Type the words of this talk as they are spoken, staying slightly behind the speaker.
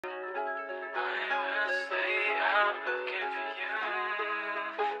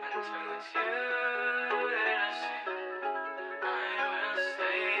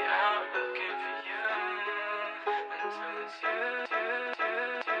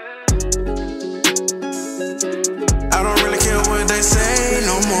I don't really care what they say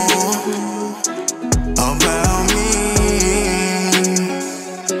no more about me.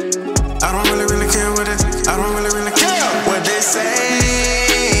 I don't really care what it. I don't really care what they say.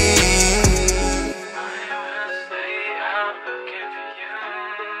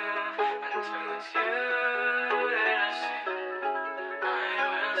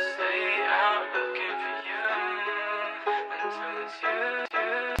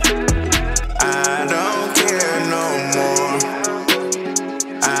 I don't care no more.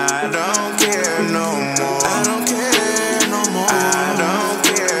 I don't care no more. I don't care no more. I don't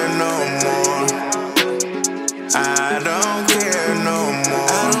care no more. I don't care no more.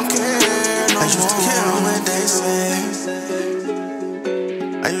 I don't care no more. I used to care what they say.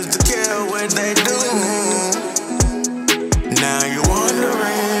 I used to care what they do. Now you're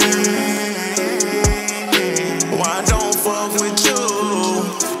wondering why I don't fuck with you.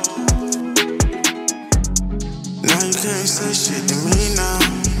 Now you can't say shit to me now.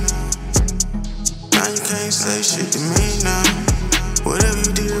 Now you can't say shit to me now. Whatever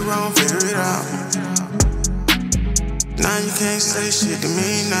you did wrong, figure it out. Now you can't say shit to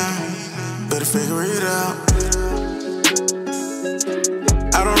me now. Better figure it out.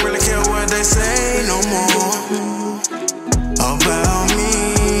 I don't really care what they say no more about me.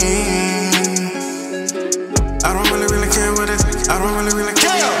 I don't really care what it. I don't really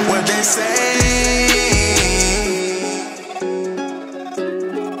care what they say.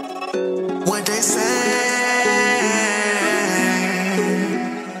 What they say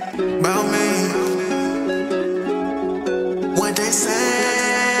about me. What they say.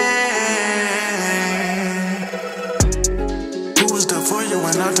 Who was there for you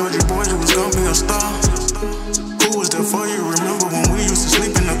when I told you, boy, you was gonna be a star?